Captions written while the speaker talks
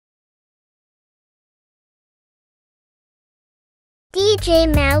Deejay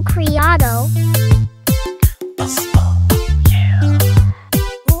Malcriado.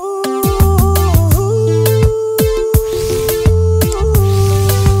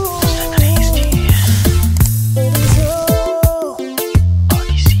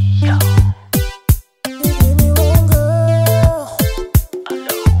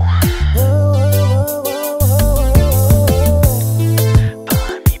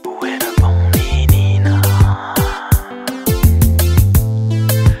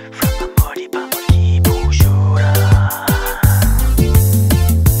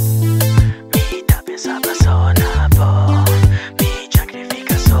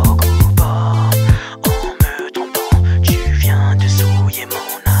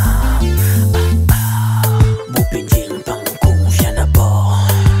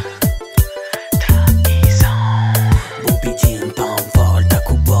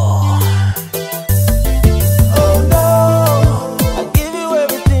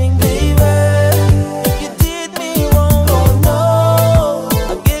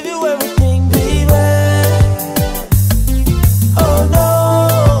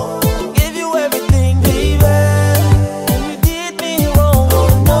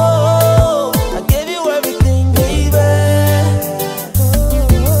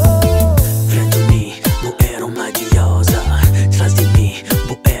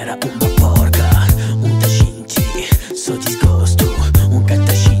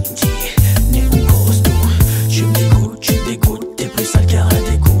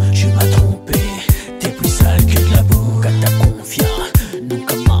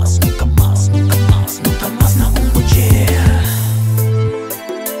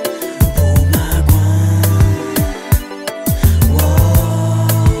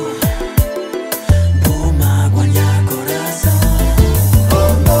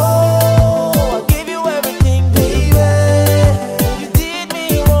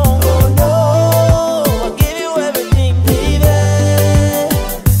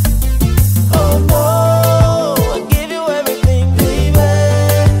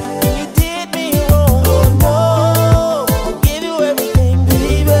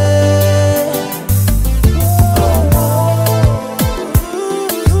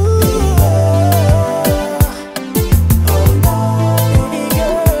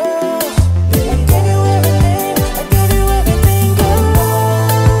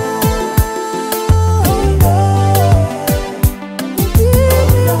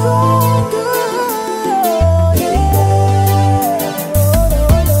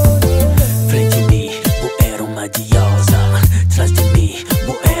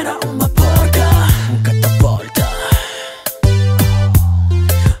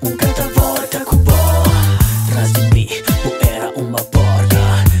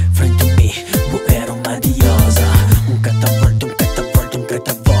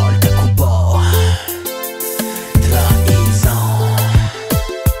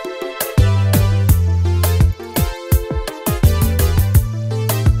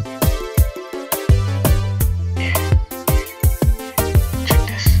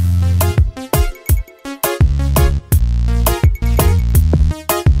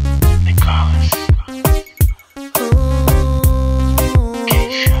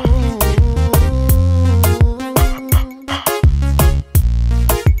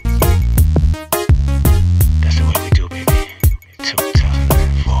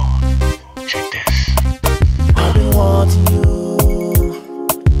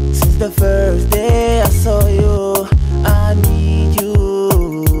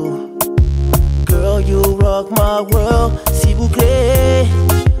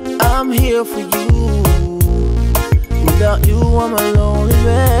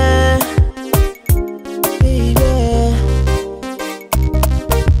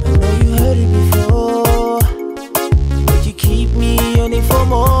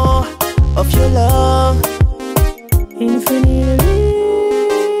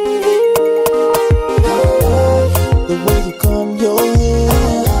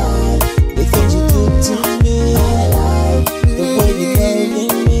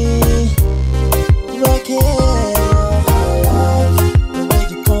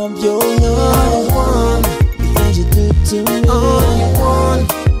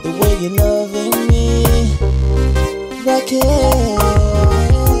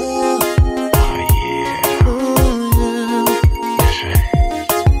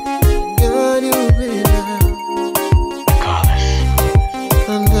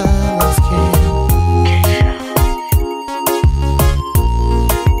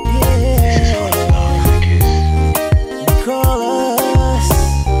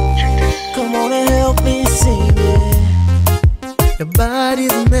 Your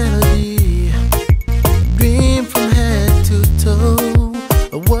body's a melody, dream from head to toe,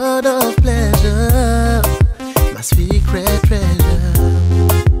 a world of pleasure, my secret treasure.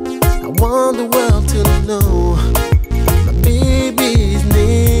 I want the world to know my baby's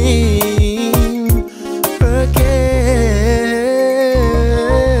name, RAQUEL.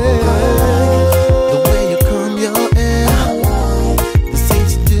 The way you comb your hair, the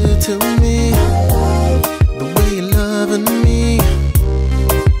things you do to me, the way you loving me,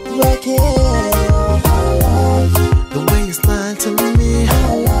 the way you smile to me,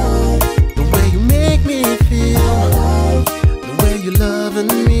 the way you make me feel, the way you loving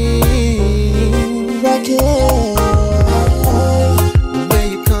me, the way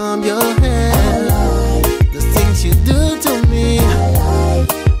you comb your hair, the things you do to me,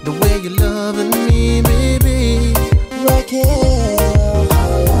 the way you loving me, baby,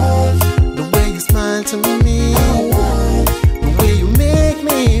 the way you smile to me, the way you make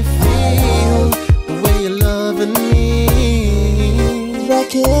me feel, the way you loving me.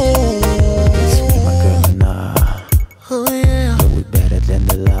 Sweet, my girl, nah. Oh yeah, But we better than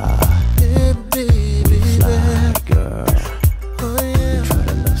the law. yeah, baby, Fly, girl. oh yeah. Try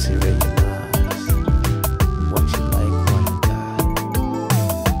to love, see, recognize what you like, what you got.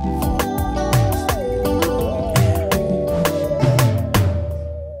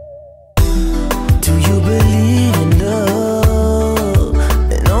 Do you believe in love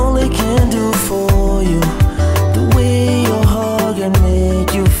and all it can do for you? The way your heart can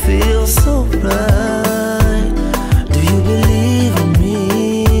make you feel so bright. Do you believe in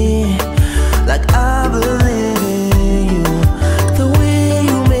me like I believe in you? The way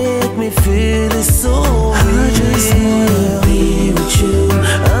you make me feel is so real. I just wanna be with you.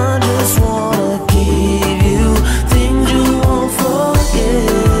 I just wanna give you things you won't forget.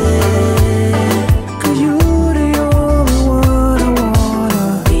 'Cause you're the only one I wanna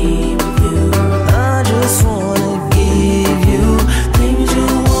be with you. I just wanna give you things you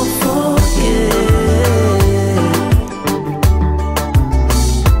won't forget.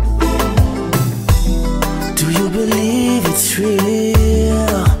 Do you believe it's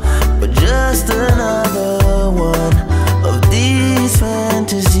real? But just another one of these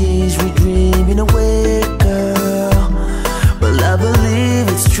fantasies we dream in a way, girl. Well, I believe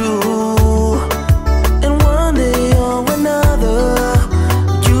it's true. And one day or another,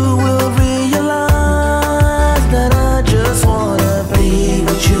 you will realize that I just wanna be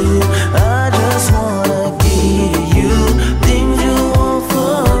with you. I just wanna give you things you won't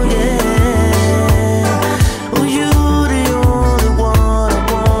forget. Oh, you're the only one I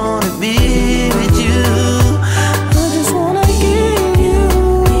wanna be with you. I just wanna give you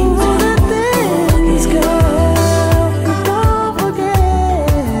all the things, girl, you won't forget.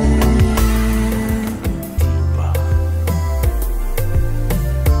 Baby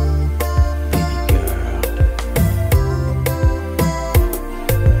girl,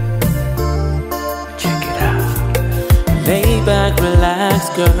 check it out. Lay back, relax,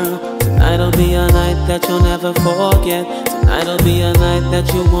 girl. Tonight'll be a night that you'll never forget. Tonight'll be a night that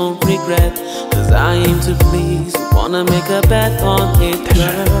you won't regret. 'Cause I aim to please, wanna make a bet on it,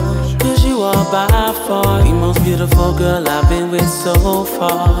 girl. 'Cause you are by far the most beautiful girl I've been with so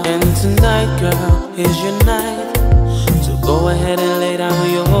far. And tonight, girl, is your night. So go ahead and lay down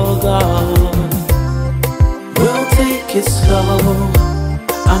your guard. We'll take it slow.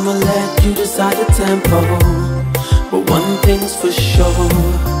 I'ma let you decide the tempo. But one thing's for sure,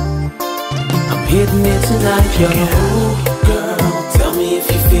 I'm hitting it tonight, yo. Girl, tell me if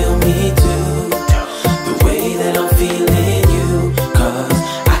you feel me too, the way that I'm feeling you. 'Cause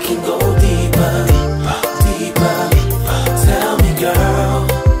I can go deeper, deeper. Tell me, girl,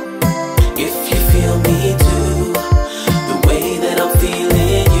 if you feel me too, the way that I'm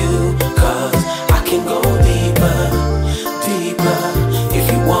feeling you. 'Cause I can go deeper, deeper, if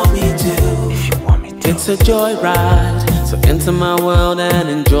you want me to. It's a joyride, so enter my world and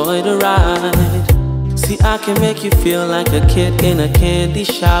enjoy the ride. See, I can make you feel like a kid in a candy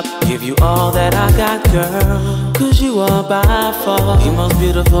shop. Give you all that I got, girl. 'Cause you are by far the most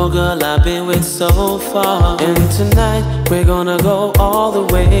beautiful girl I've been with so far. And tonight, we're gonna go all the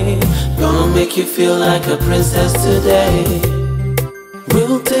way. Gonna make you feel like a princess today.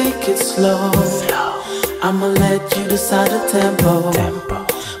 We'll take it slow. I'ma let you decide the tempo.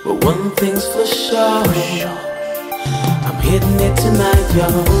 But one thing's for sure, I'm hitting it tonight, yo.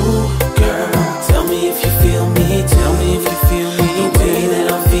 Girl, tell me if you feel me. Tell me if you feel me. The way that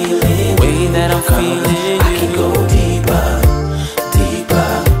I'm feeling, way that I'm feeling. I can go deeper,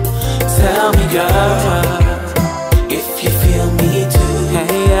 deeper. Tell me, girl, if you feel me too.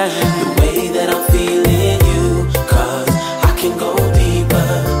 Hey, yeah. The way that I'm feeling you. 'Cause I can go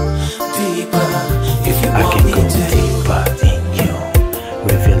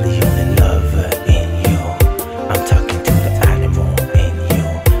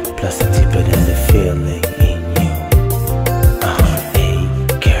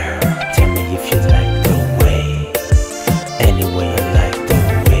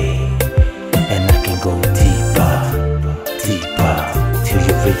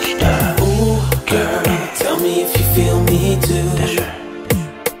FREITAS. Ooh, girl, tell me if you feel me too. That's right.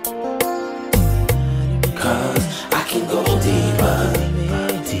 'Cause I can go deeper.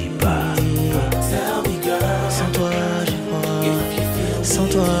 Deeper. Tell me, girl. Sans toi, je crois. If you feel me. Sans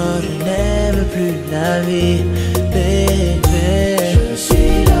toi, je n'aime plus la vie, bébé. Je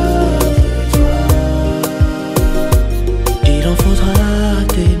suis là pour toi. Il en faudra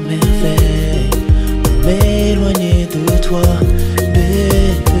des merveilles pour m'éloigner de toi,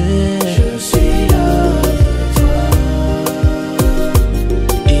 bébé. Je suis là pour toi.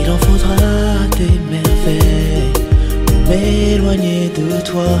 Il en faudra des merveilles pour m'éloigner de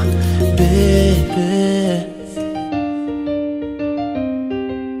toi, bébé.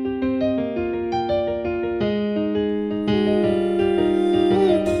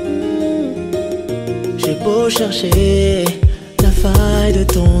 J'ai beau chercher la faille de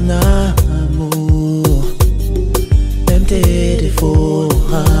ton amour, même tes défauts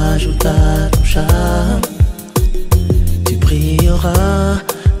rajoutent à ton charme. Tu brilleras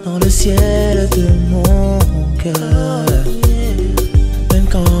dans le ciel de mon cœur, même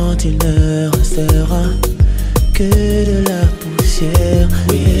quand il ne restera que de la poussière.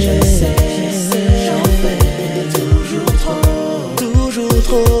 Oui, je sais, j'en fais toujours trop. Toujours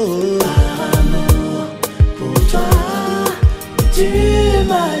trop. Tu es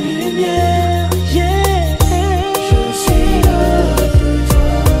ma lumière, yeah. Je suis là pour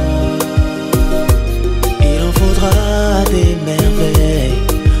toi. Il en faudra des merveilles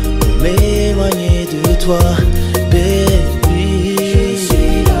pour m'éloigner de toi, baby. Je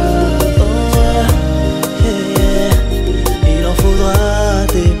suis là pour toi. Yeah. Il en faudra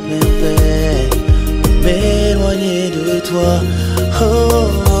des merveilles pour m'éloigner de toi. Oh,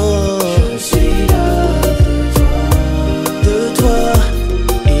 oh. Je suis là pour toi. De toi,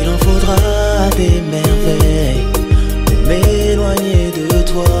 il en faudra des merveilles pour m'éloigner de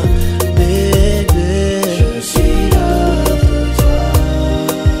toi, bébé. Je suis là pour toi.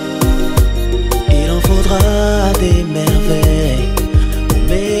 Il en faudra des merveilles pour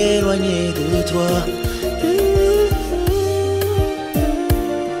m'éloigner de toi.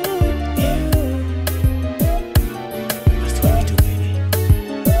 That's what we do, baby.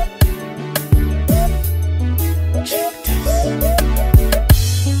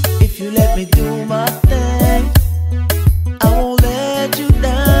 If you let me do my thing, I won't let you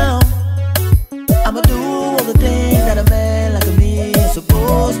down. I'ma do all the things that a man like me is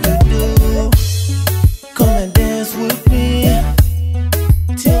supposed to do. Come and dance with me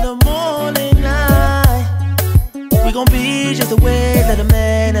till the morning light. We gon' be just the way that a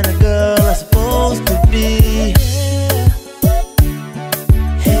man and a girl are supposed to be.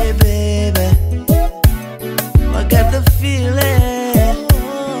 Hey baby, I got the feeling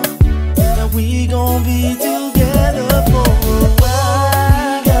that we gon' be together for a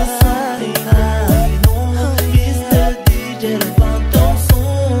while. We got something going on. Mr. DJ, levante ton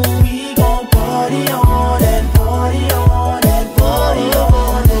son. We gon' party on and party on and party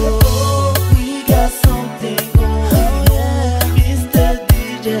on and on. We got something going on. Mr.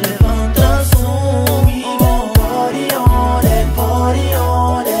 DJ, levante ton son. We gon' party on and party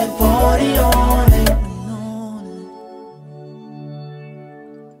on and party on and on.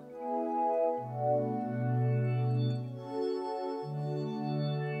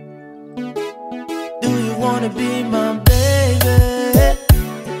 Do you wanna be my baby?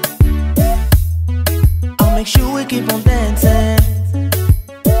 I'll make sure we keep on dancing.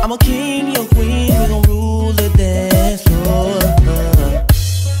 I'm a king, your queen, we gon' rule the dance floor.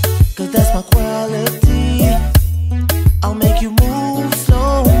 'Cause that's my quality. I'll make you move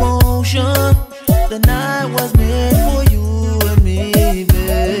slow motion. The night was made for you and me,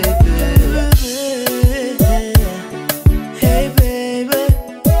 baby. Hey baby,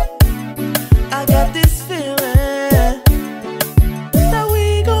 I got this feeling that we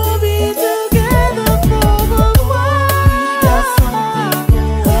gon' be together for a while. We got something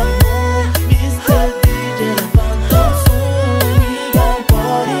going on.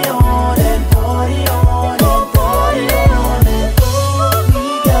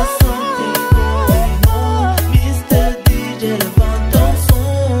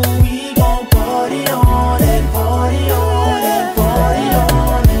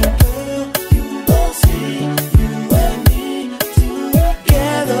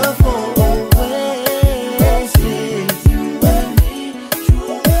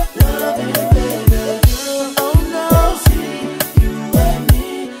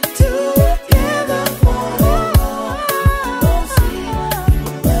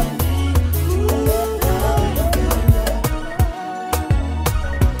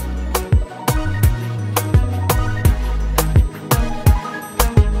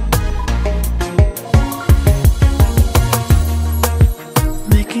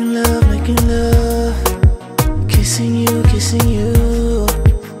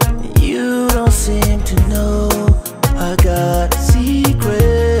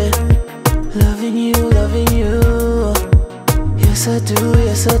 do,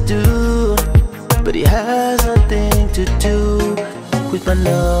 yes I do. But he has nothing to do with my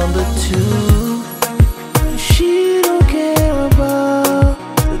number 2. She don't care about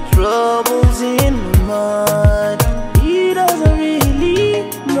the troubles in my mind. He doesn't really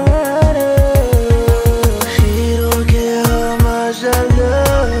matter. She don't care how much I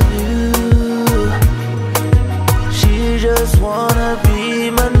love you. She just wanna be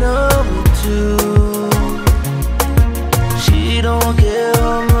my number 2. She don't care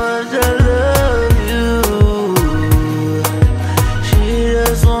how much I love you. She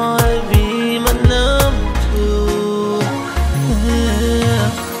just wanna be my number 2. Yeah.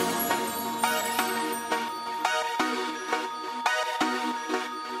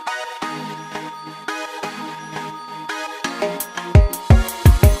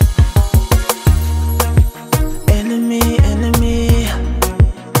 Enemy, enemy,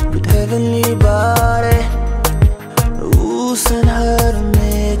 with heavenly body. Who sent her to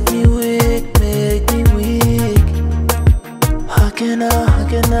make me weak, make me weak? How can I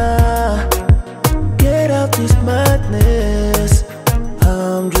get out this madness?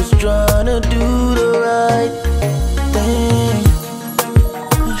 I'm just trying to do the right thing.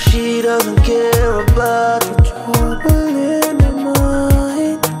 She doesn't care about the trouble in her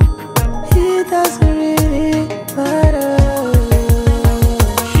mind. It doesn't really matter.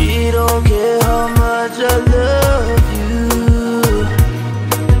 She don't care how much I love you.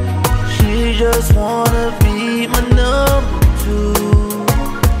 She just wanna be my number 2.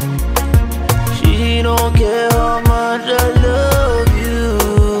 She don't care how much I love you.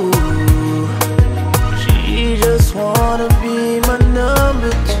 She just wanna be my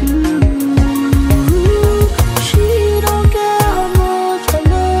number 2. She don't care how much I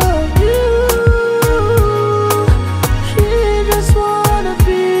love you. She just wanna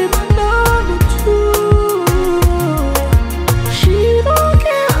be my number 2. She don't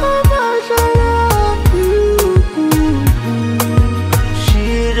care how much I love you. She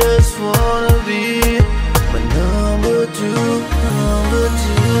just wanna be my number 2, number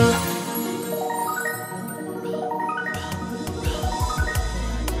 2.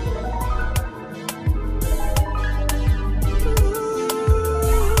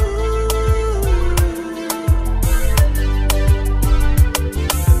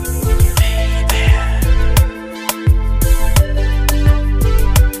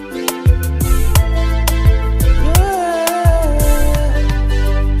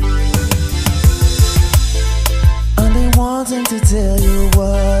 Only wanting to tell you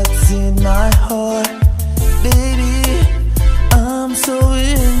what's in my heart. Baby, I'm so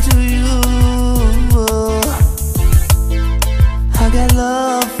into you. I got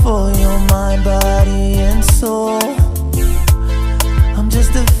love for your mind, body, and soul. I'm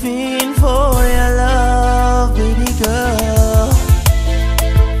just a fiend for your love, baby girl.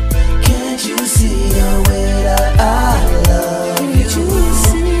 Can't you see the way that I love you?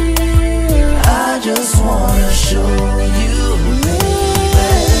 I just wanna show you, baby.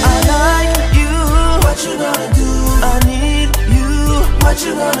 I like you. What you gonna do? I need you. What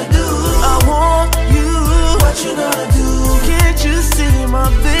you gonna do? I want you. What you gonna do? Can't you see my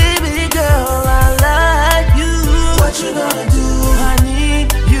baby girl? I like you. What you gonna do? I need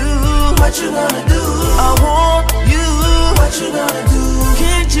you. What you gonna do? I want you. What you gonna do?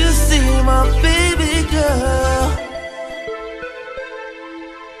 Can't you see my baby girl?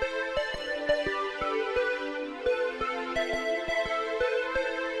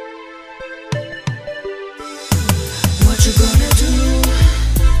 What you gonna do?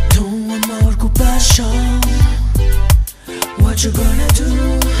 Tu amor com paixão. What you gonna do?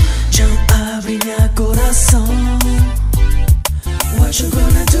 Já abre minha coração. What you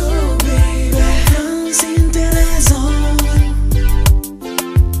gonna do, baby? Não se interessam.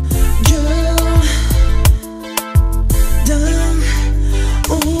 Girl, dá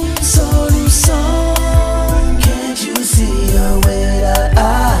solução. Can't you see the way that I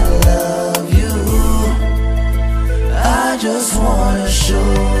love you? I just wanna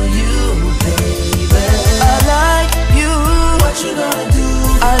show you, baby. I like you. What you gonna do?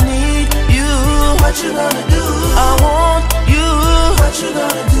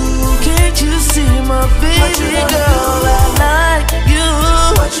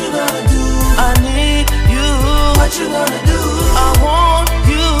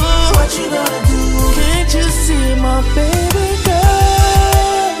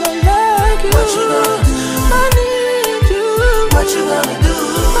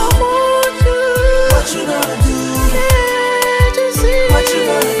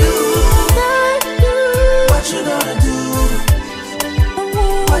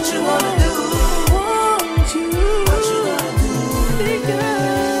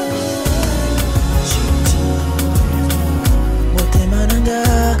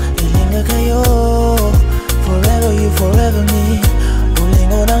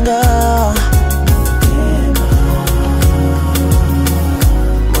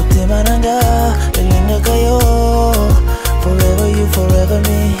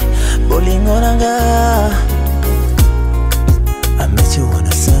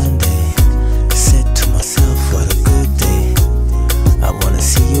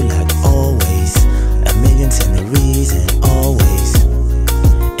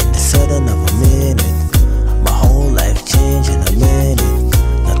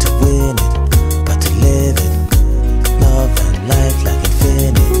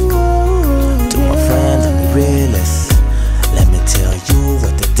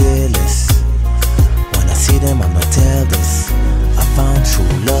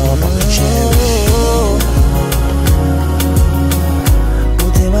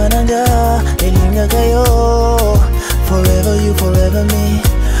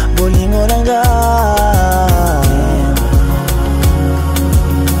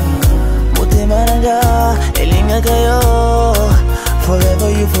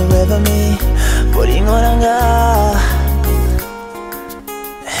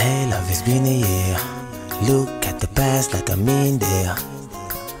 like I'm in there.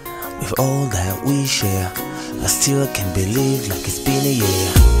 With all that we share, I still can't believe like it's been a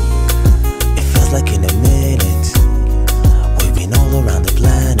year. It feels like in a minute we've been all around the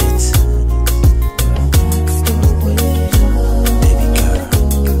planet. Baby girl,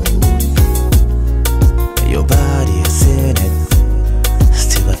 your body is in it.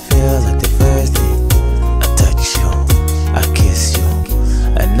 Still I feel like the first day I touch you, I kiss you.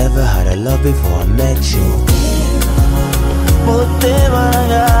 I never had a love before I met you. MOTEMA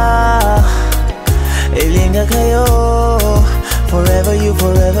nga, ilinga kayo. Forever you,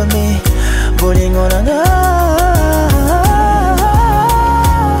 forever me. Bolingo na nga.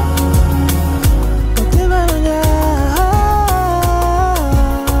 MOTEMA nga,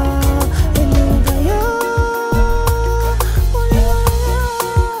 ilinga kayo. Bolingo na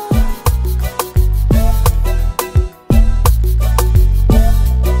nga.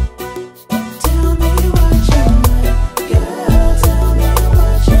 Tell me what you like, girl. Tell me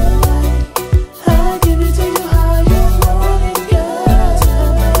what you like. I'll give it to you how you want it, girl. Tell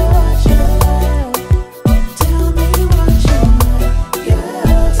me what you like. Tell me what you like,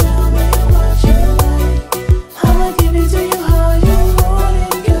 girl. Tell me what you like. I'll give it to you how you want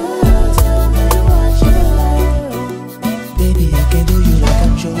it, girl. Tell me what you like. Baby, I can do you like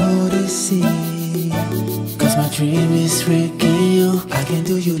I'm Jodeci. Cause my dream is freaking you. I can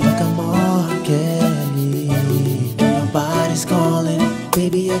do you like I'm Kelly. And your body's calling.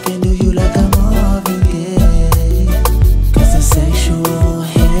 Baby, I can do you like I'm Marvin Gaye. Cause the sexual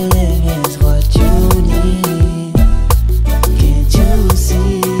healing is what you need. Can't you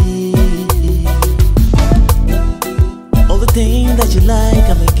see? All the things that you like,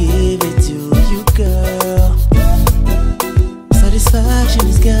 I'ma give it to you, girl. Satisfaction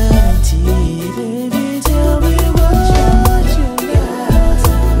is guaranteed. Baby, tell me what you got.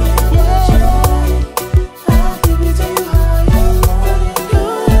 Tell me what you like. I'll give it to you how you want it,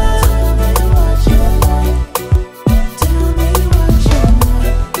 girl. Tell me what you like. Tell me what you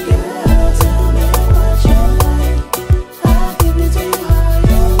like, girl. Tell me what you like. I'll give it to you how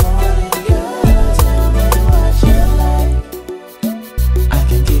you want it, girl. Tell me what you like. I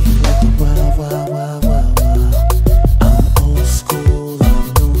can give you like the wow, wow, wow, wow, wow. I'm old school, I'm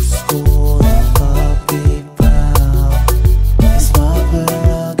new school, I'm Bobby Brown. It's my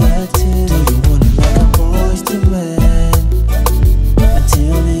prerogative. Do you want it like a boys to men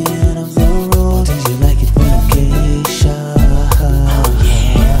until the end of the road? Do you like it when I'm Kaysha?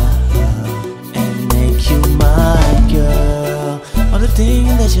 And make you my girl. All the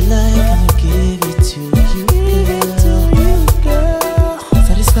things that you like, I'ma give it to you, girl.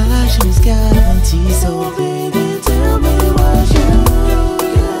 Satisfaction is guaranteed, so baby, tell me what you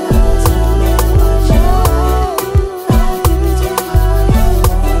got. Tell me what you like. I'll give it to you how you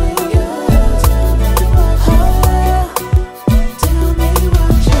want it, girl. Tell me what you like. Tell me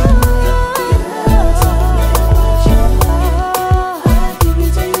what you like, girl. Tell me what you like. I'll give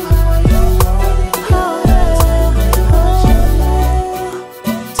it to you how you want it, girl. Tell me what you like.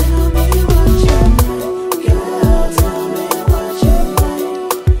 Tell me what you like, girl. Tell me what you like.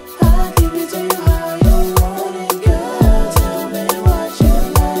 I'll give it to you how you want it, girl. Tell me what you like.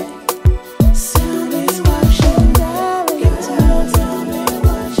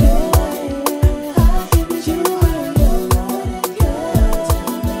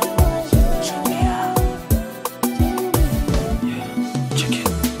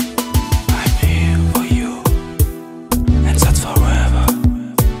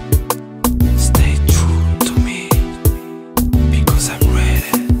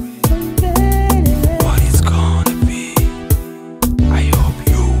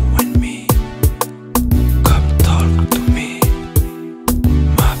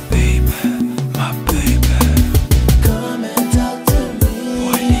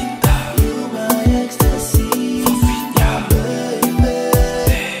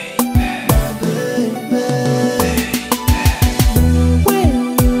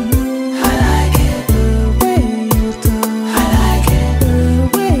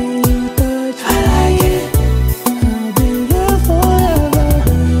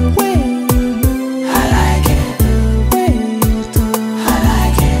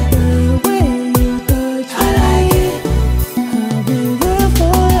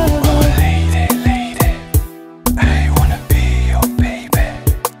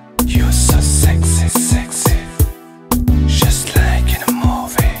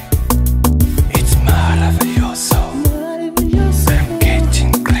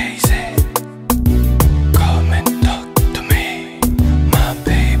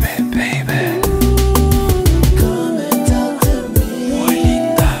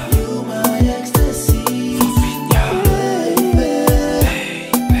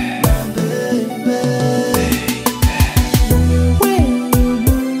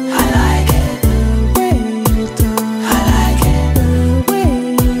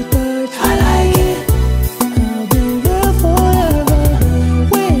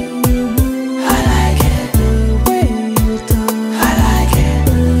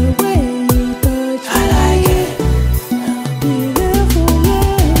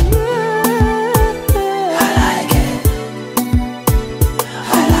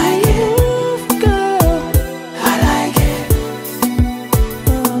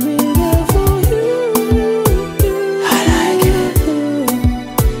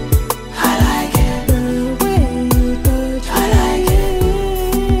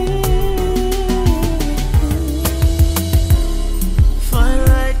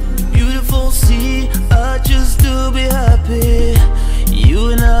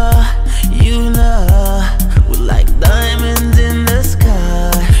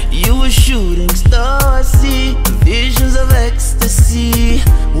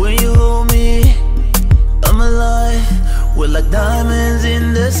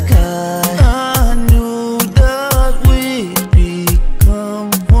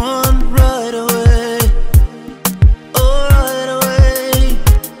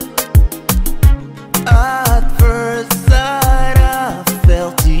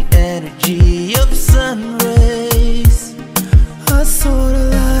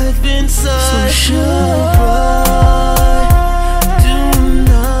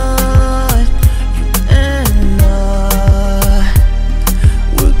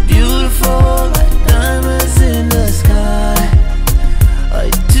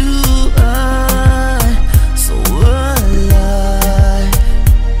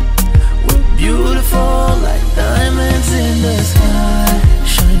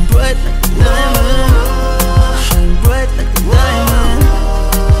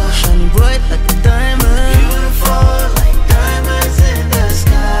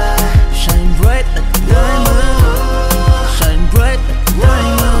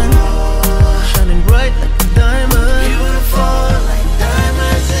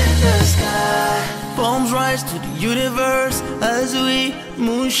 As we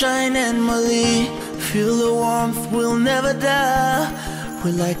moonshine and Molly, feel the warmth, we'll never die. We're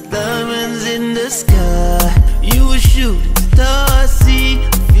like diamonds in the sky. You were shooting stars, see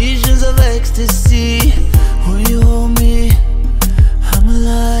visions of ecstasy. When you hold me, I'm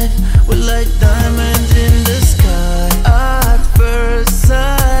alive. We're like diamonds in the sky. At first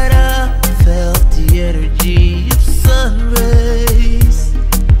sight, I felt the energy of sun rays.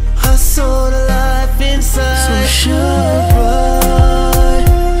 I saw the life inside. So shine bright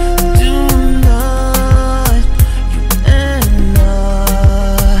tonight. You and I,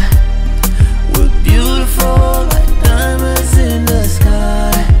 we're beautiful like diamonds in the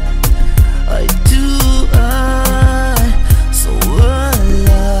sky. Eye to eye, so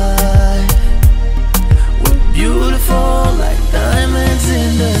alive. We're beautiful like diamonds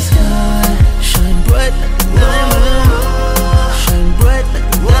in the sky. Shine bright like a diamond. Shine bright like a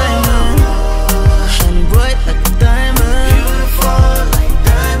diamond. Shining bright like a diamond. Beautiful like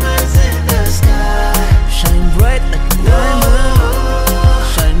diamonds in the sky. Shine bright like a diamond.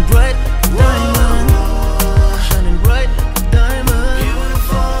 Shine bright like a diamond. Shining bright like a diamond.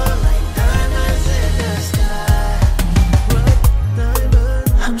 Beautiful like diamonds in the sky. Bright diamond.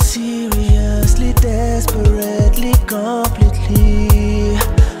 I'm seriously, desperately, completely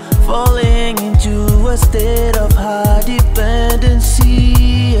falling into a state of high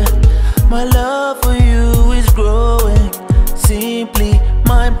dependency. My love for you is growing, simply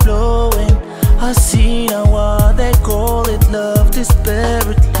mind-blowing. I see now why they call it love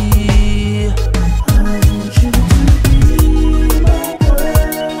desperately. I want you to be my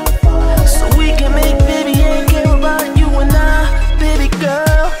girl, so we can make baby and care about you and I, baby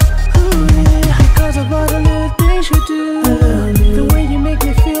girl. Ooh, yeah. Because of all the little things you do, the way you make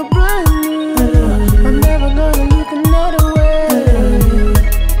me feel brand new. I'm never gonna look another way.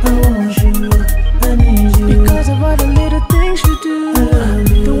 I want you, I need you. Because of all the little things you do,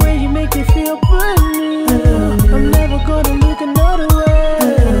 the way you make me feel brand new. I'm never gonna look another way.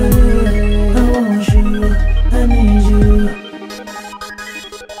 I want you, I need you.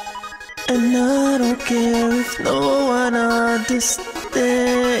 And I don't care if no one understands.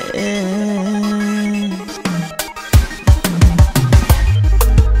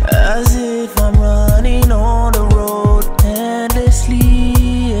 As if I'm running on the road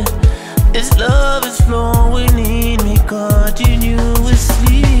endlessly. This love is flowing in me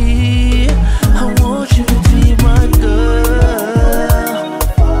continuously. I want you to be my girl,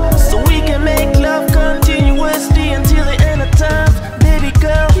 so we can make love continuously until the end of time, baby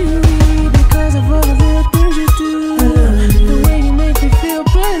girl. Because of all the little things you do, the way you make me feel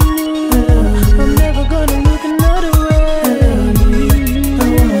brand new. I'm never gonna look another way. I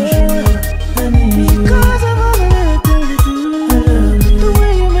want you, I need you. Because of all the little things you do, the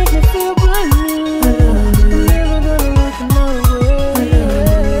way you make me feel brand new.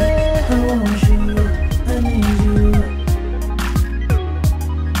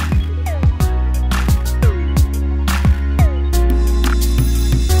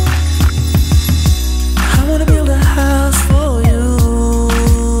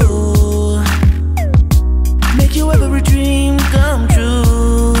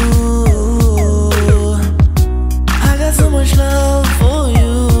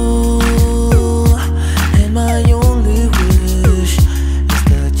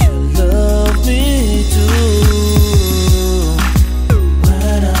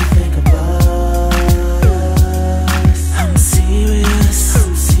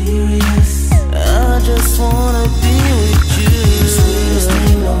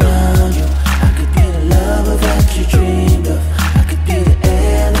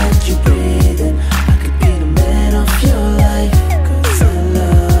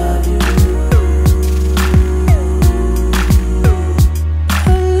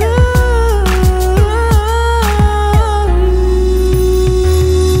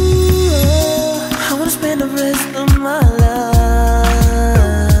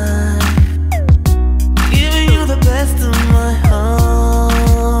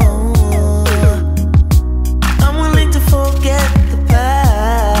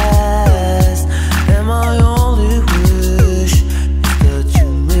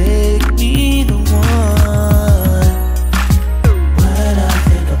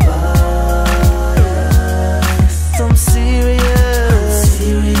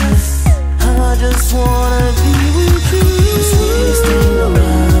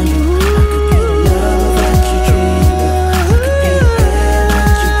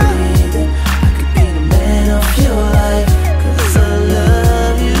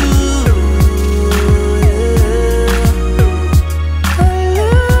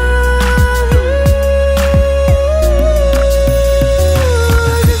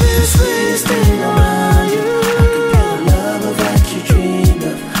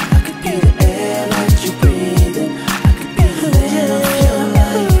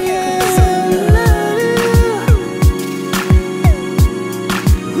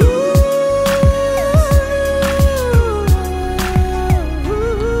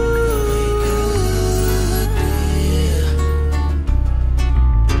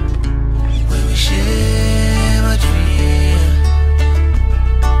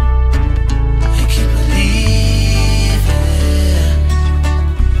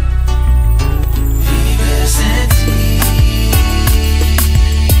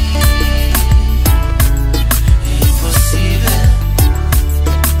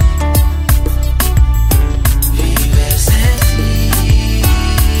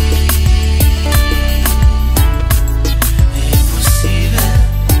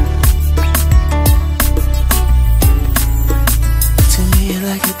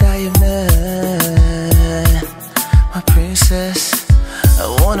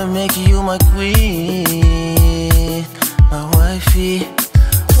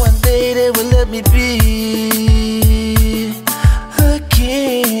 let me be a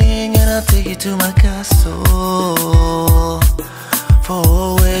king, and I'll take you to my castle for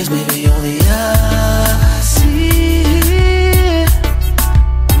always. Maybe only I see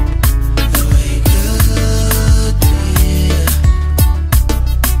the way you could be,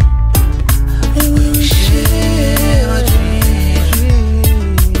 and when we share our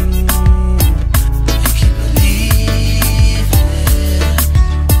dreams, you keep believing.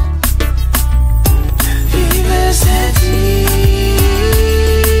 Vives en ti,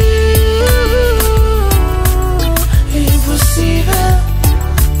 imposible.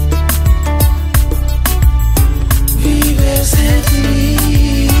 Vives en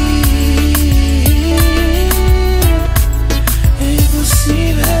ti,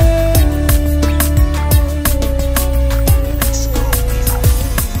 imposible.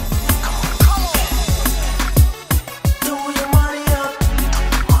 Throw your money up,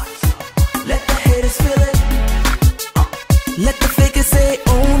 let the haters feel it. Let the fakers say,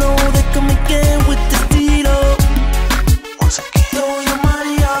 oh no, they come again with the deal. Throw your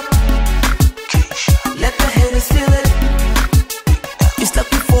money up, Kaysha. Let the haters feel it. It's like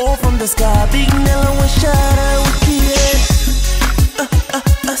we fall from the sky. Big NELO and shot out with kid.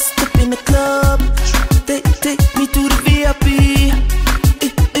 I step in the club, they take me to the VIP.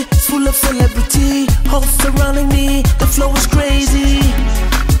 It's full of celebrity, hosts surrounding me. The flow is crazy.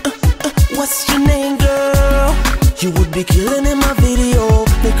 What's your name, girl? You would be killing in my video.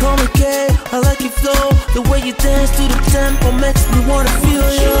 They call me K, I like your flow. The way you dance to the tempo makes me wanna feel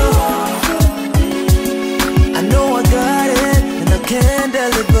you. I know I got it, and I can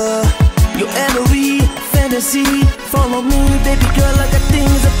deliver your every fantasy. Follow me, baby girl, I got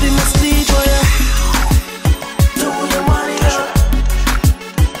things up in my sleeve for ya. Throw your money up,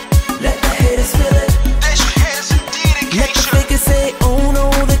 let the haters feel it. Let the fakers say, oh no,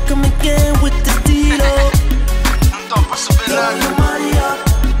 they come again with the deal. Throw your money up,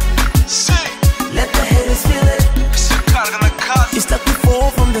 let the haters feel it. It's like we fall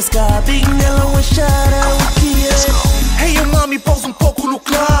from the sky. Big NELO and shot out with kid. Hey, eu mami, pausa pouco no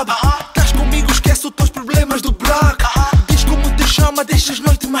club. Estás comigo, esquece os teus problemas do block. Diz como te chama, deixas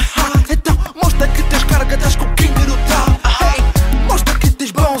noite mais hot. Então mostra que tens carga, das com o king no top. Hey, mostra que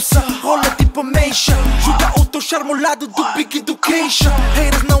tens bonça, rola tipo ameixa. Joga o teu charme ao lado do Big e do Kaysha.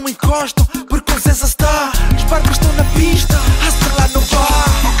 Haters não encostam, porque os essa está. As barbas estão na pista, hasta lá no bar.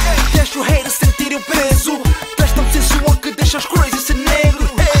 Deixa o hater sentir o peso. Tu és tão sensual que deixas crazy ser negro.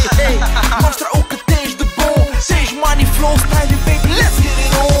 Hey, hey, mostra o que tens de bom. Tens money, flow, style, baby, let's get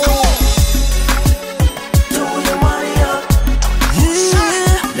it on. Throw your money up,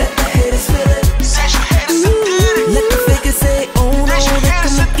 yeah. Let the haters feel it. Let the fakers say, oh no, they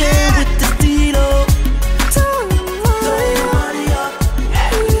come again with the deal. Throw your money up,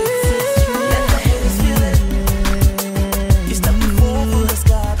 let the haters feel it. It's like we fall from the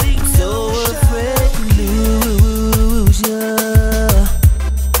sky. Big so afraid to lose ya,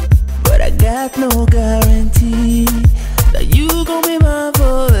 but I got no guarantee that you gon' be mine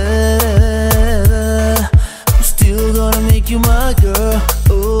forever. I'm still gonna make you my girl.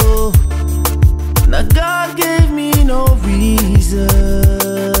 Oh, now God gave me no reason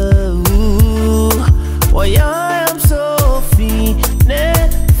why I am so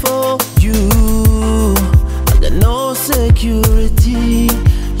fiending for you. I got no security.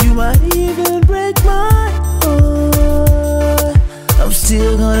 You might even break my heart. I'm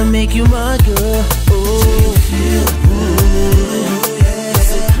still gonna make you my girl. Oh, you feel good, yeah.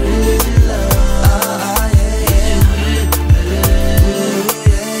 It's a crazy love.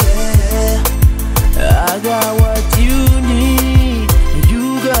 I got what you need, and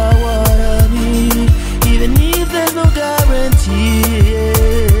you got what I need. Even if there's no guarantee,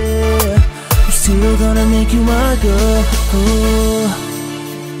 yeah. I'm still gonna make you my girl. Oh,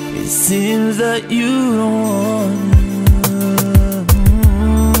 it seems that you don't want me.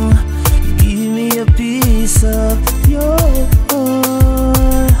 Give me a piece of your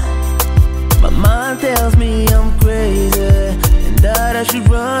heart. My mind tells me I'm crazy and that I should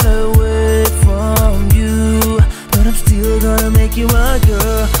run away from you, but I'm still gonna make you my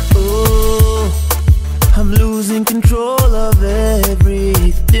girl. Oh, I'm losing control of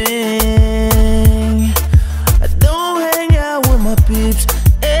everything. I don't hang out with my peeps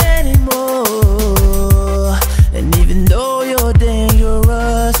anymore, and even though you're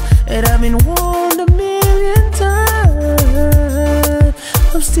dangerous and I've been warned a million times,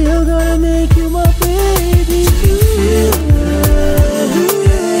 I'm still gonna make you my baby.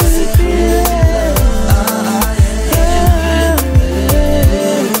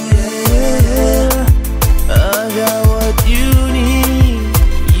 I got what you need,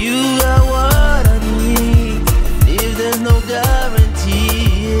 you got what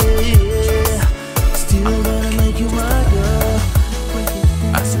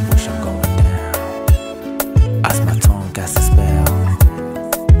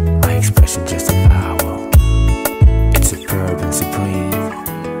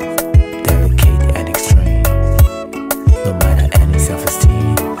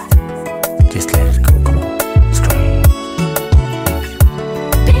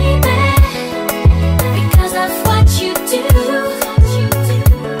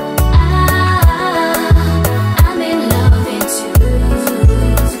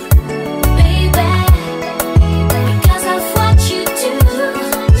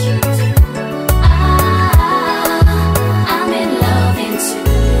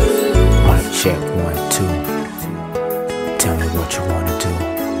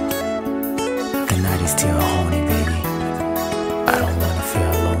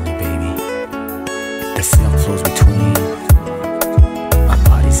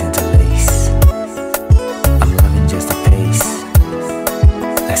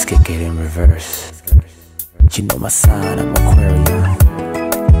verse. You know my sign, I'm Aquarian.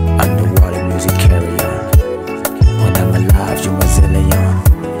 Underwater music carry-on. When I'm alive, you my zillion.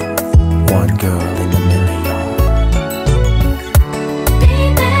 One girl in a million.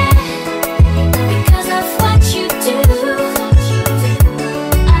 Baby, because of what you do,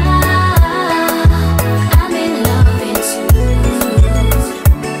 I'm in love too.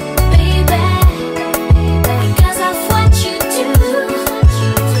 Baby, because of what you do,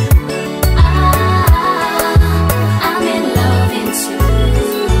 I'm in love too.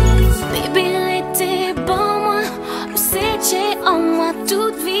 Baby, l'été bon moi, c'est j'ai en moi,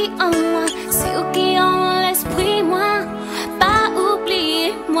 toute vie en moi, c'est au qui en l'esprit moi, pas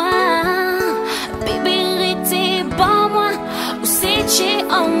oublier moi. Baby, l'été bon moi, c'est j'ai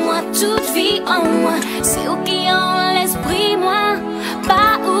en moi, toute vie en moi, c'est au qui en l'esprit moi,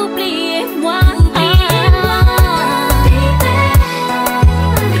 pas oublier moi.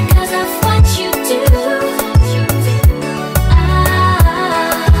 Because of what you do,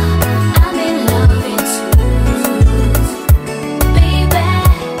 I'm in love too. Baby,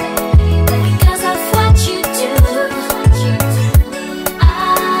 because of what you do,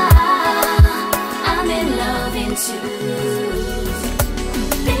 I'm in love too.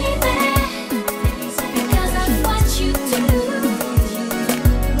 Baby, because of what you do.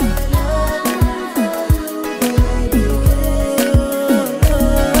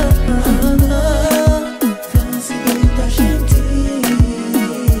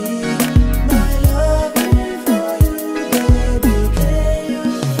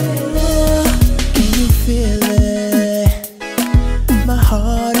 Can you feel it? My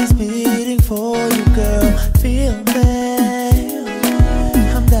heart is beating for you, girl. Feel me?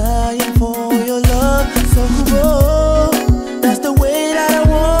 I'm dying for your love. So whoa, that's the way that I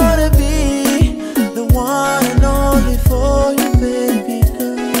wanna be. The one and only for you, baby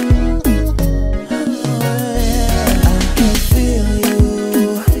girl. Oh, yeah. I can feel you.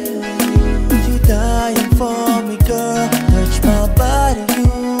 You dying for me, girl. Touch my body,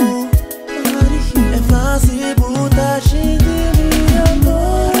 you. É fácil botar gente, meu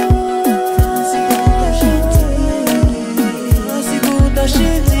amor. Fácil botar gente. Fácil botar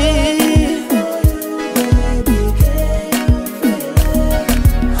gente.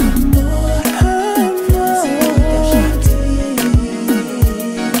 Amor,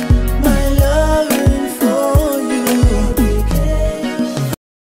 my loving for you.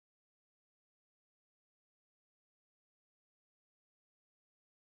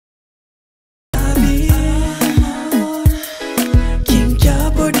 Quem já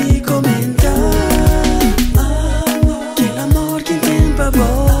pode comentar que l'amor que tem pra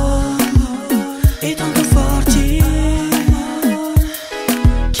bom é tanto forte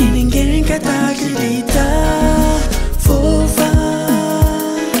que ninguém quer acreditar. Fofa,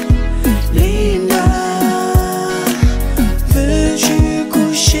 linda, veux-tu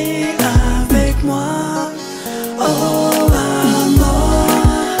coucher avec moi? Oh, amor.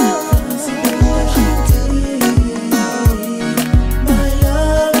 My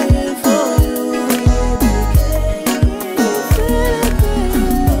loving for you,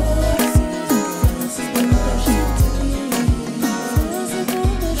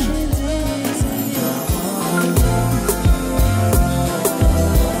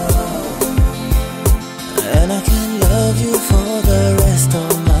 and I can love you for the rest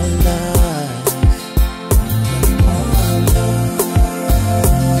of my life.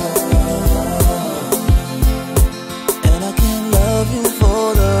 And I can love you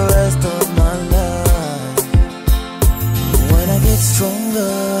for the rest of my life. When I get stronger,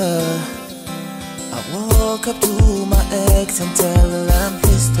 I walk up to my ex and tell her I'm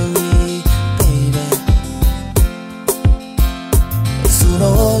history, baby. Sooner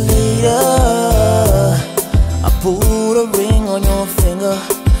or later, I put a ring on your finger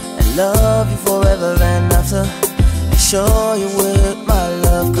and love you forever and after. And show you with my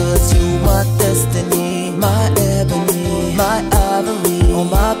love, 'cause you my destiny, my ebony, my ivory, on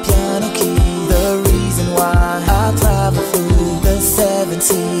my piano key. The reason why I travel through the 7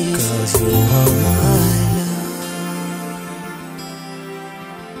 seas, 'cause you are my love.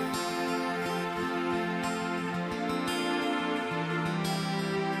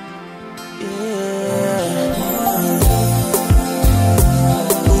 Yeah.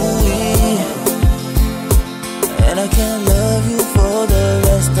 Ooh-wee. And I can love you for the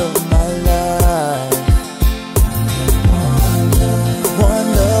rest of my life. One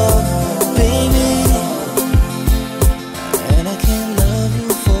love,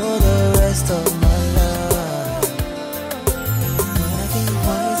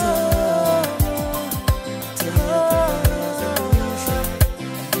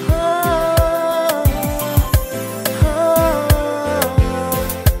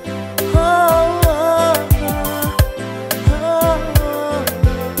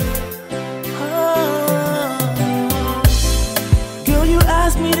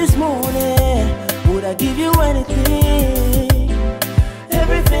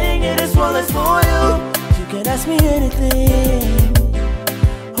 ask me anything.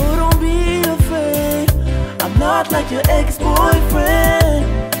 Oh, don't be afraid. I'm not like your ex-boyfriend.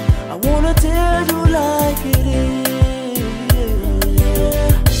 I wanna tell you like it is.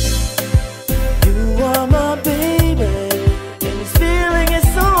 You are my baby, and this feeling is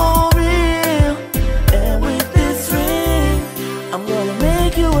so real. And with this ring, I'm gonna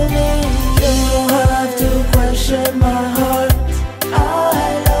make you an angel. You don't have to question my heart.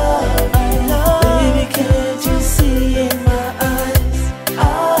 Can't you see in my eyes?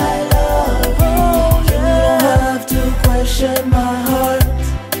 I love you. You don't have to question my heart.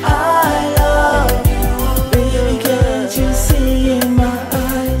 I love you. Baby, can't you see in my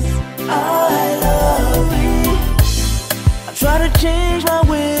eyes? I love you. I try to change my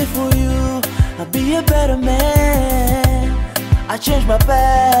way for you. I'll be a better man. I change my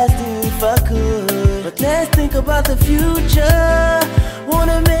past if I could. But let's think about the future.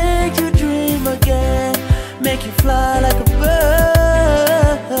 Wanna make you dream again, make you fly like a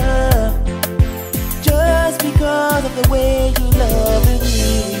bird. Just because of the way you love me.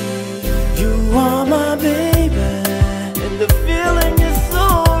 You are my baby, and the feeling is so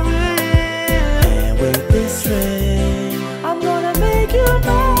real. And with this ring, I'm gonna make you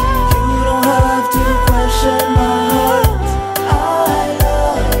know. You don't have to question my heart. I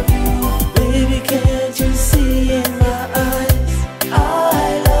love you. Baby, can't you see in my eyes? I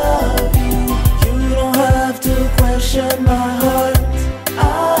love you. You don't have to question my heart.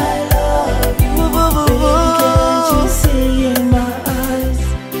 I love you. Baby, can't you see in my eyes?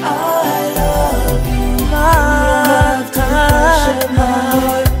 I love you. You don't have to question my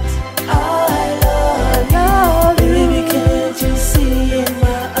heart. I love you. Baby, can't you see in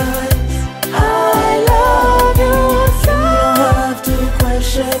my eyes? I love you. You don't have to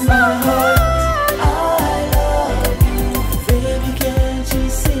question my heart.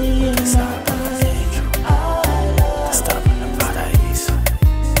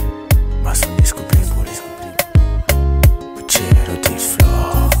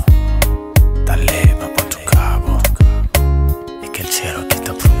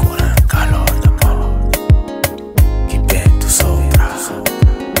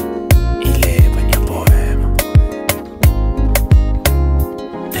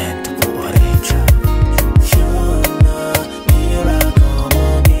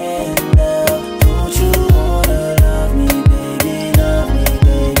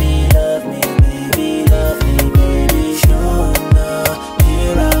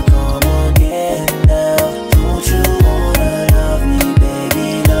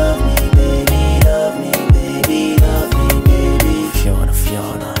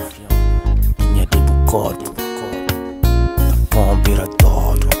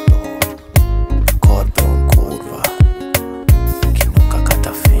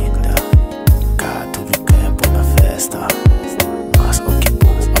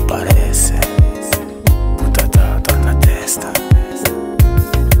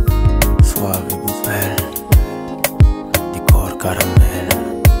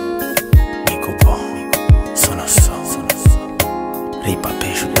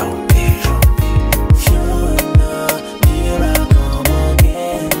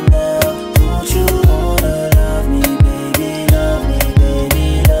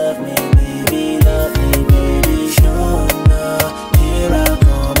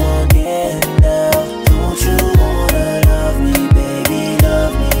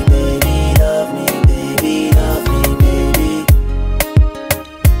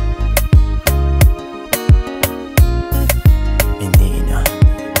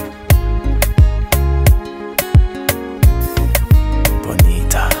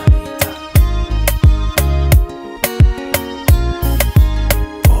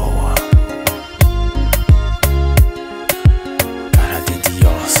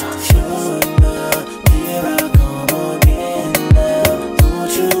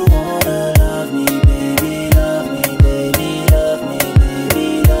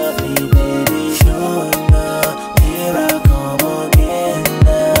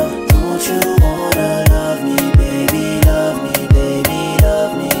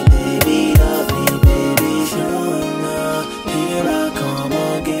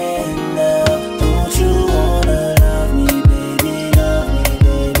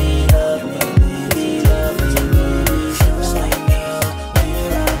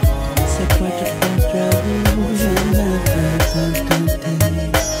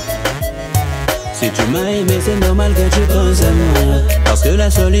 c'est normal que tu penses à moi, parce que la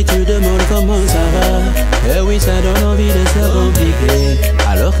solitude demande comment ça va. Et oui, ça donne envie de se compliquer,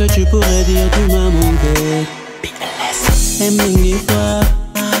 alors que tu pourrais dire tu m'as manqué. Em mình đi qua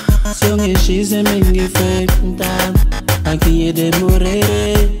siêu que shize mingi frequentar. Aqui é de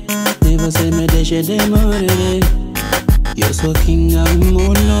morrer, e você me deixa de morrer. Eu sou king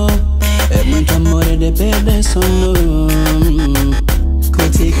amuno, é muito amor de perder sono.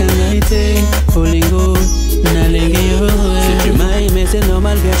 Kotika naite, olingo, na lingio. Si tu m'as aimé c'est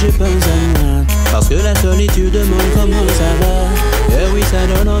normal que tu penses à moi, parce que la solitude demande comment ça va. Et oui ça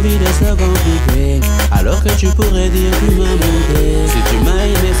donne envie de se compliquer, alors que tu pourrais dire tu m'as manqué. Si tu m'as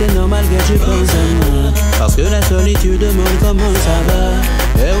aimé c'est normal que tu penses à moi, parce que la solitude demande comment ça va.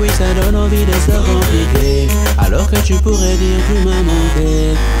 Et oui ça donne envie de se compliquer, alors que tu pourrais dire tu m'as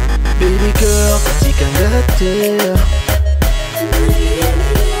manqué. Baby girl, Kotika ngate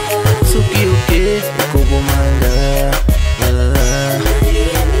Suki uke, kubumanga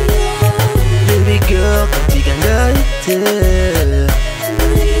Baby girl, Kotika ngate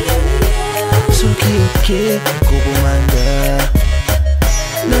Suki uke, kubumanga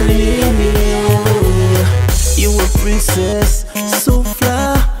You a princess, so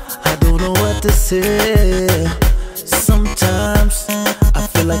fly, I don't know what to say. Sometimes I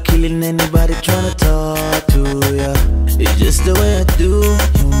feel like killing anybody trying to talk to ya. It's just the way I do,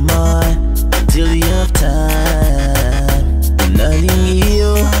 you're mine till the end of time.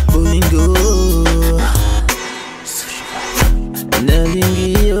 Nalingio, bolingo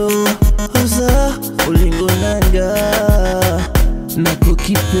Nalingio, oza, bolingo nanga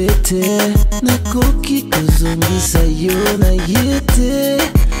Nakoki pete, nakoki kuzongisa yo na yete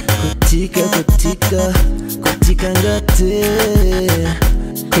Kotika, kotika, kotika ngate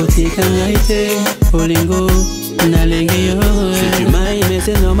Kotika ngaite, olingo, na lingio. Si tu m'as aimé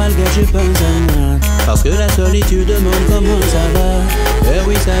c'est normal que tu penses à moi, parce que la solitude demande comment ça va. Et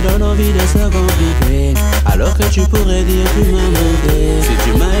oui ça donne envie de se compliquer, alors que tu pourrais dire tu m'as manqué. Si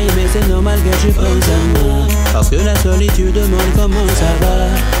tu m'as aimé c'est normal que tu penses à moi, parce que la solitude demande comment ça va.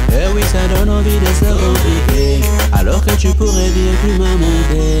 Et oui ça donne envie de se compliquer, alors que tu pourrais dire tu m'as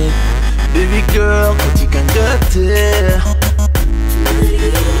manqué. Baby girl, Kotika ngate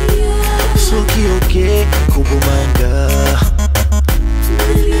Suki uke, kubumanga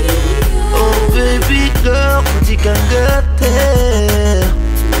Oh baby girl, Kotika ngate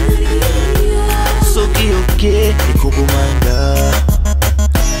Suki uke, kubumanga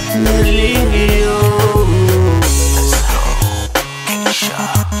Nelingio Kaysha,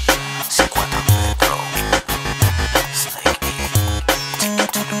 c'est quoi ta PEDRO Snake take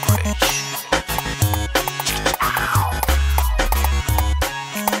it to the bridge.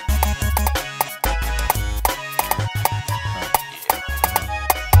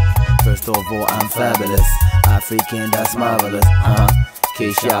 First of all, I'm fabulous, African, that's marvelous.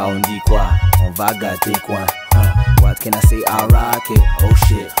 Kaysha, on dit quoi? On va gâter quoi? What can I say? I rock it. Oh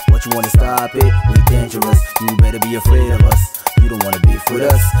shit, what you wanna stop it? We dangerous. You better be afraid of us. You don't wanna be with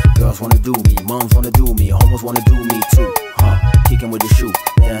us. Girls wanna do me, moms wanna do me, homos wanna do me too. Kicking with the shoe,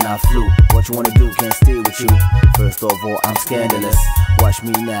 then I flew. What you wanna do? Can't stay with you. First of all, I'm scandalous. Watch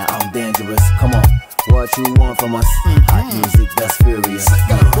me now, I'm dangerous. Come on, what you want from us? Hot music, that's furious.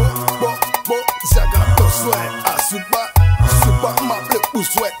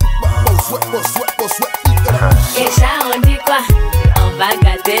 Kaysha, on dit quoi? On va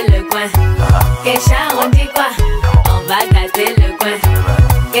gâter le coin. Kaysha, on dit quoi? On va gâter le coin.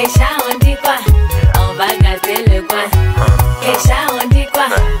 Kaysha, on dit quoi? On va gâter le coin. Kaysha, on dit quoi?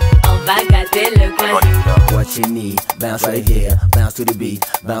 On va gâter le coin. What you need, bounce right here, bounce to the beat,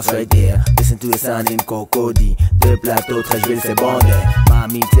 bounce right there. Listen to the sound in Cocody. Deux plateaux, 13 villes, c'est bondé.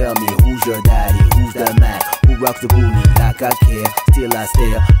 Mommy, tell me, who's your daddy? Who's the Mac? Who rocks the booty? Like I care, still I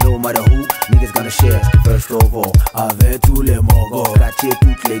stare. No matter who, niggas gonna share. First of all, avec tous les mogos, catcher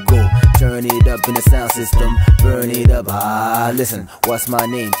toutes les go. Turn it up in the sound system, burn it up. Listen, what's my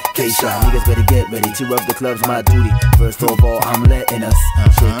name? Kaysha. Niggas better get ready, tear up the club's my duty. First of all, I'm letting us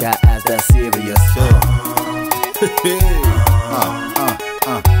shake our ass, that's serious.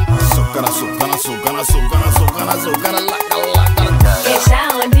 Kaysha,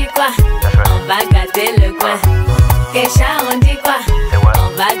 on dit quoi? On va gâter le coin. Kaysha, on dit quoi? On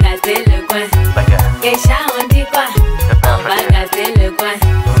va gâter le coin. Kaysha, on dit quoi? On va gâter le coin.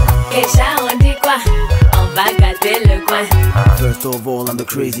 Kaysha, on dit quoi? On va gâter le coin. First of all, I'm the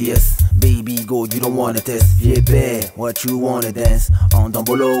craziest. Baby, go, you don't wanna test. Viens père, what you wanna dance? On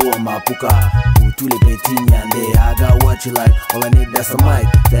dombolo, on ma puka. Pour tous les petits nyandé, I got what you like. All I need, that's a mic.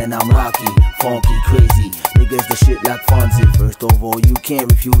 Then I'm rocky, funky, crazy. Niggas the shit like Fonzie. First of all, you can't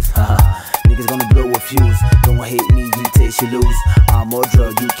refuse. Haha, niggas gonna blow a fuse. Don't hate me, you taste, you lose. I'm a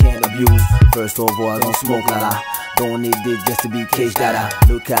drug you can't abuse. First of all, I don't smoke la. Don't need it just to be caged dada.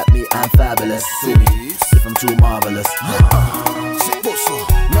 Look at me, I'm fabulous. Sue me if I'm too marvelous.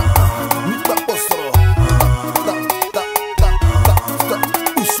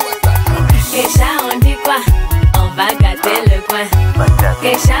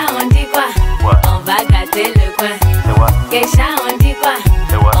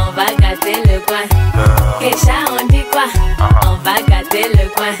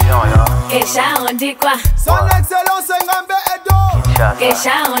 dit quoi? Son excellence Ngambe Edo.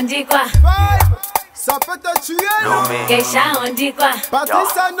 Kaysha, on dit quoi? Vibe, ça peut te tuer. Kaysha, on dit quoi?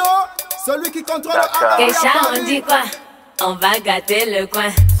 Patrice Ano, celui qui contrôle le Kaysha, on dit quoi? On va gâter le coin.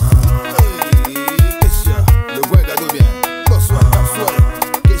 Le coin gâteau bien. Bonsoir, bonsoir.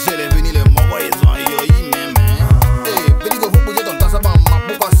 Kaysha est venu le maman et son yoyi même. Eh, petit go faut bouger ton tas, ça va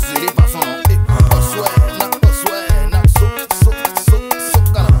m'appeler pas serré par son nom. Eh, bonsoir, so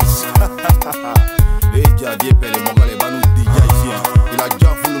cannabis. Eh, déjà bien pelle mon gars les banous DJ ici. Il a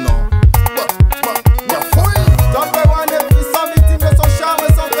déjà fou non. Top one est puissant, victime de son charme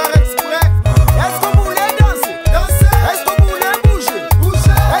et son faire exprès. Est-ce que vous voulez danser? Danser. Est-ce que vous voulez bouger?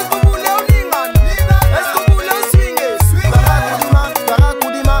 Bouger. Est-ce que vous voulez uningan? Est-ce que vous voulez swinguer? Swinguer. Tarakudima,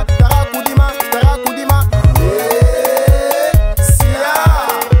 tarakudima, tarakudima, tarakudima. Sia.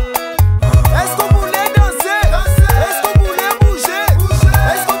 Est-ce que vous voulez danser? Danser. Est-ce que vous voulez bouger? Bouger.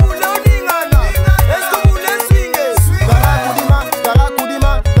 Est-ce que vous voulez uningan? Est-ce que vous voulez swinguer? Swinguer. Tarakudima,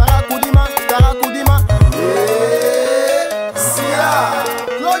 tarakudima, tarakudima, tarakudima.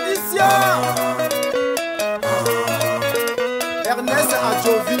 Ernest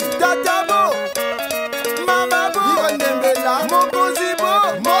Adjovi, Tatabo, Mamabo, Nembela, Mokozibo,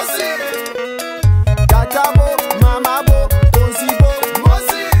 Mosi, Tatabo, Mamabo, Konzibo,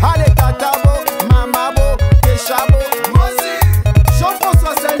 Mosi, Ale Tatabo, Mamabo, Keshabo, Mosi,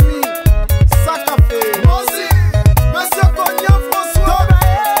 Jean-François Saint-Louis, Sacafé, Mosi, Monsieur Cognan François,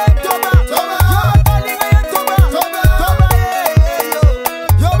 Toba, Toba, Yoba Kalinga, Toba, Toba, Toba,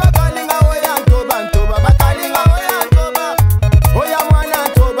 Yoba Kalinga, Oyan, Toba, Toba, Bakalinga, Oyan, Toba, Oya mwana,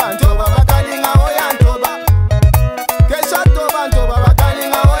 Toba, Toba, Bakalinga, Oyan, Toba, Kaysha, Toba, Toba,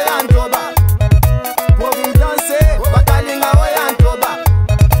 Bakalinga, Oyan, Toba, Providence, Bakalinga, Oyan, Toba,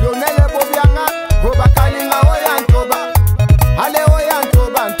 Lionel Bobianga, Bakalinga, Oyan, Toba, Ale Oyan,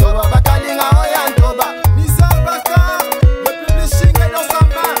 Toba, Toba, Bakalinga, Oyan, Toba, Nizar Bakar, le publishing est dans sa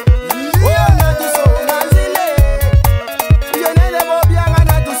main. Oyan Natuso, Nanzile, Lionel Bobianga,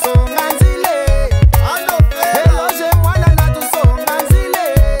 Natuso, Nanzile, Eloge Mwana, Natuso, Nanzile,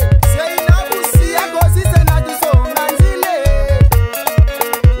 Seina Boussi, Agosi, c'est Natuso, Nanzile.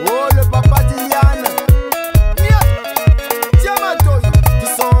 Oh, le papa Diliane, Tiamatoyo,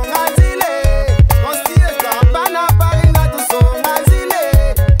 Tuso, Nanzile, Constieka, Bana, Paris, Natuso, Nanzile,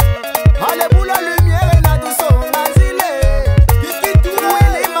 Ale Boula Lumière, Natuso, Nanzile, Kiki Touré,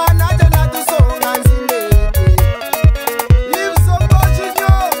 les managers, Natuso, Nanzile, Yves Songo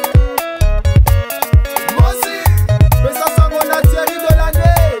Junior, Mosi, Pesa Sangona, Thierry de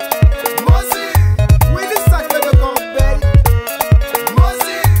l'année, Mosi, Willy Sacré de Corbeil,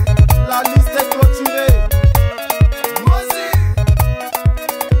 Mosi, la liste est clôturée, Mosi,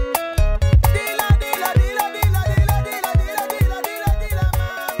 Dila, Dila, Dila, Dila, Dila, Dila, Dila, Dila, Dila, Dila,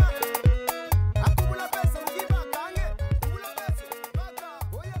 mama. Akubula pesa mukiba kange, kubula pesa, baka,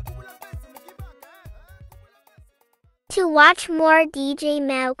 oye kubula pesa mukiba kange. To watch more DJ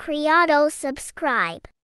Malcriado, subscribe.